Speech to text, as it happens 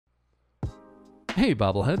Hey,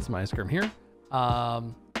 bobbleheads, Muyskerm here.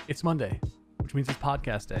 It's Monday, which means it's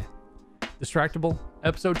podcast day. Distractible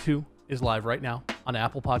episode 2 is live right now on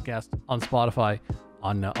Apple Podcast, on Spotify,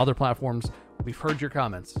 on other platforms. We've heard your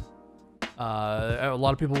comments. A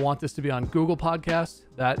lot of people want this to be on Google Podcasts.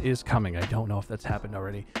 That is coming. I don't know if that's happened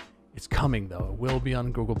already. It's coming, though. It will be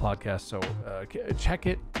on Google Podcasts, so check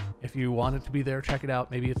it. If you want it to be there, check it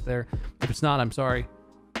out. Maybe it's there. If it's not, I'm sorry.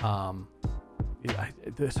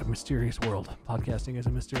 It's a mysterious world. Podcasting is a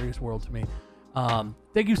mysterious world to me.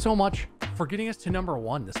 Thank you so much for getting us to number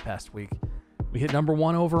 1 this past week. We hit number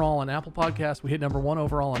 1 overall on Apple Podcasts. We hit number 1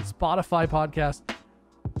 overall on Spotify Podcast.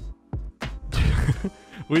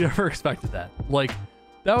 We never expected that. Like,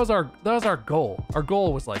 that was our goal. Our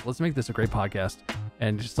goal was like, let's make this a great podcast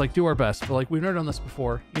and just like do our best. But like, we've never done this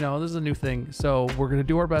before. You know, this is a new thing. So we're gonna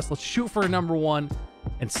do our best. Let's shoot for a number 1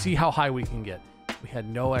 and see how high we can get. We had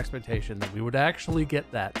no expectation that we would actually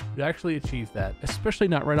get that, we'd actually achieve that, especially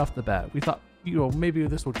not right off the bat. We thought, you know, maybe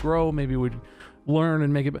this would grow, maybe we'd learn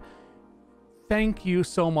and make it. Thank you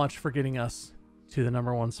so much for getting us to the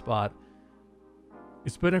number 1 spot.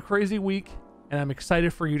 It's been a crazy week, and I'm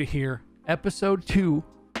excited for you to hear episode 2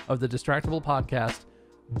 of the Distractible podcast,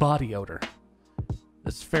 Body Odor.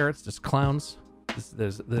 There's ferrets, there's clowns,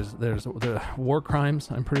 there's the war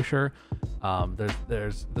crimes, I'm pretty sure.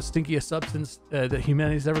 There's the stinkiest substance that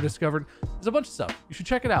humanity's ever discovered. There's a bunch of stuff. You should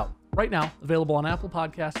check it out right now. Available on Apple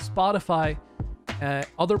Podcasts, Spotify,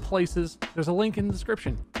 other places. There's a link in the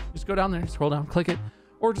description. Just go down there, scroll down, click it,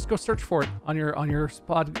 or just go search for it on your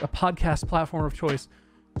podcast platform of choice.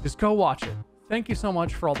 Just go watch it. Thank you so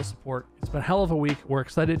much for all the support. It's been a hell of a week. We're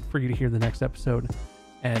excited for you to hear the next episode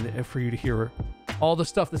and for you to hear all the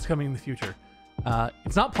stuff that's coming in the future.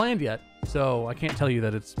 It's not planned yet, so I can't tell you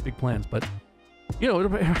that it's big plans, but you know,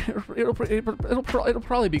 it'll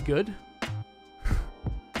probably be good,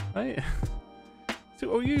 right?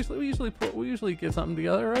 So we usually get something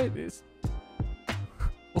together, right?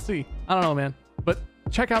 We'll see. I don't know, man. But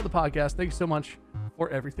check out the podcast. Thank you so much for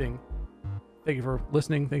everything. Thank you for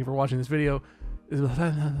listening. Thank you for watching this video.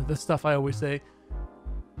 The stuff I always say.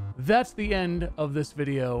 That's the end of this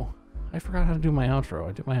video. I forgot how to do my outro.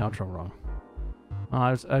 I did my outro wrong.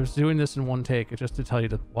 I was doing this in one take just to tell you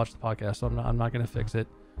to watch the podcast, so I'm not gonna fix it.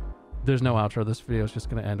 There's no outro. This video is just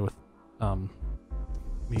gonna end with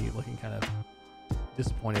me looking kind of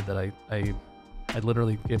disappointed that I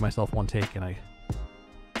literally gave myself one take and I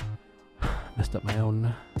messed up my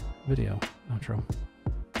own video outro.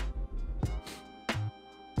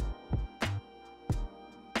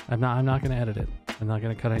 I'm not gonna edit it. I'm not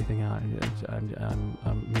gonna cut anything out. I'm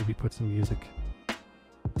maybe put some music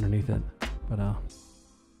underneath it. But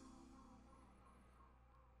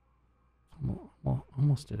well,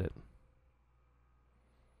 almost did it.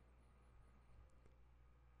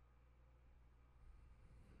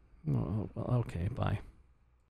 Oh, well, okay, bye.